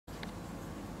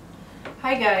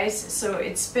Hi guys, so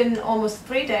it's been almost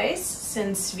 3 days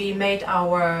since we made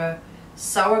our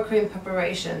sour cream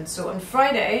preparation. So on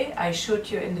Friday I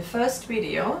showed you in the first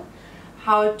video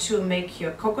how to make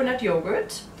your coconut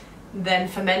yogurt, then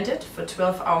ferment it for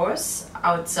 12 hours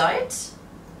outside,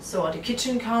 so on the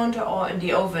kitchen counter or in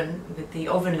the oven with the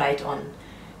oven light on.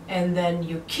 And then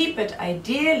you keep it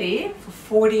ideally for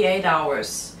 48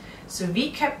 hours. So we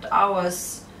kept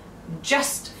ours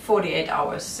just 48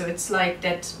 hours. So it's like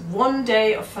that 1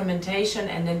 day of fermentation,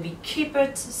 and then we keep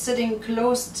it sitting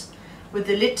closed with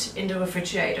the lid in the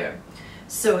refrigerator.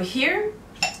 So here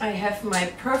I have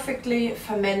my perfectly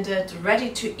fermented,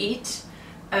 ready to eat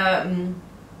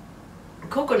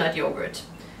coconut yogurt.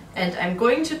 And I'm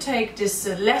going to take this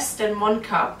less than 1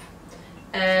 cup.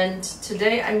 And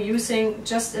today I'm using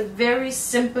just a very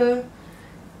simple,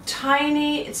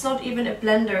 tiny, it's not even a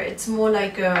blender, it's more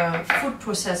like a food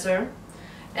processor.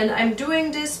 And I'm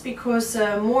doing this because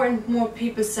more and more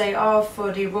people say, oh,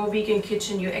 for the raw vegan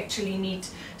kitchen you actually need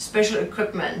special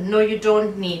equipment. No, you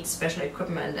don't need special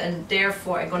equipment, and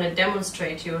therefore I'm going to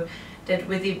demonstrate you that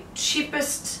with the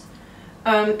cheapest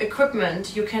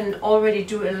equipment you can already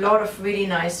do a lot of really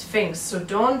nice things. So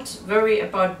don't worry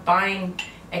about buying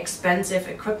expensive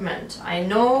equipment. I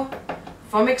know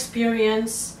from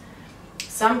experience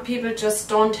some people just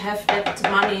don't have that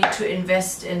money to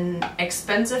invest in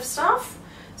expensive stuff.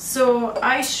 So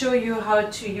I show you how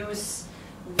to use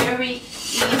very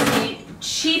easy,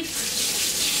 cheap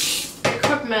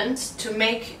equipment to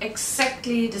make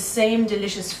exactly the same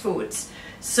delicious foods.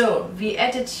 So we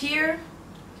added here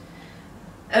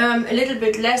a little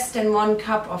bit less than 1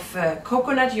 cup of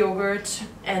coconut yogurt,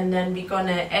 and then we're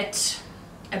gonna add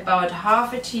about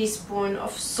half a teaspoon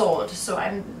of salt. So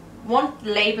I won't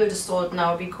label the salt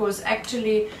now, because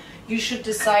actually you should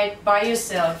decide by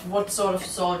yourself what sort of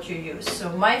salt you use. So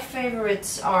my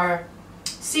favorites are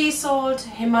sea salt,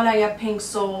 Himalaya pink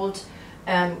salt,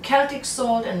 Celtic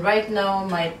salt, and right now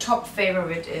my top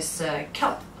favorite is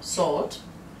kelp salt.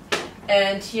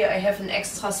 And here I have an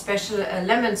extra special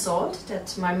lemon salt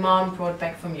that my mom brought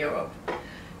back from Europe.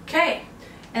 Okay,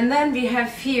 and then we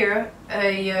have here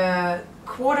a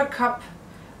 1/4 cup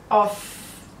of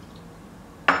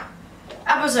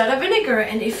apple cider vinegar,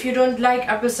 and if you don't like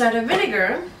apple cider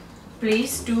vinegar,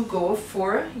 please do go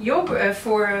for yogurt,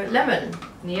 for lemon.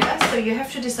 Yeah, so you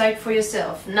have to decide for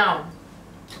yourself. Now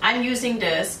I'm using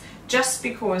this just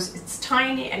because it's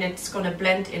tiny and it's gonna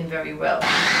blend in very well.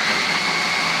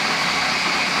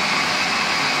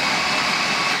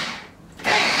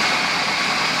 Okay.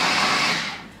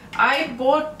 I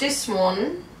bought this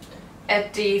one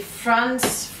at the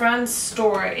France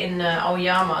store in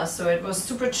Aoyama, so it was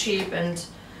super cheap, and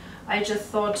I just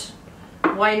thought,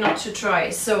 why not to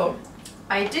try? So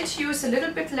I did use a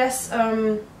little bit less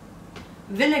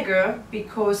vinegar,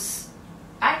 because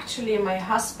actually my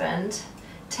husband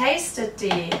tasted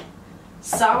the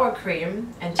sour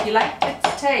cream and he liked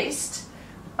the taste,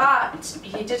 but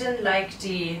he didn't like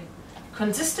the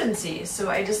consistency. So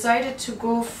I decided to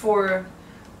go for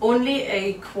only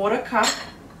a 1/4 cup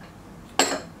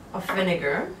of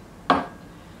vinegar,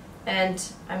 and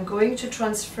I'm going to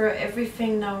transfer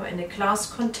everything now in a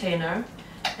glass container,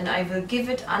 and I will give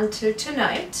it until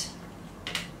tonight,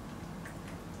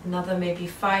 another maybe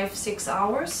 5-6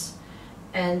 hours,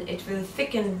 and it will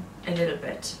thicken a little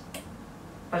bit.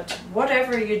 But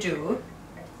whatever you do,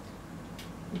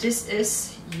 this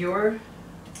is your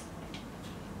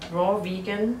raw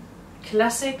vegan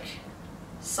classic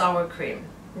sour cream.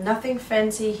 Nothing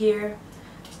fancy here.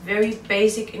 Very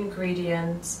basic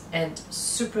ingredients and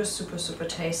super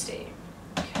tasty.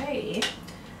 Okay,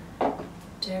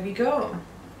 there we go.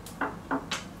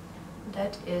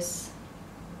 That is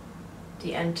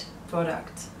the end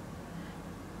product.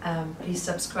 Please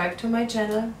subscribe to my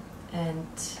channel and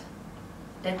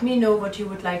let me know what you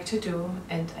would like to do,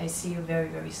 and I see you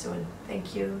very soon.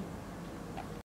 Thank you.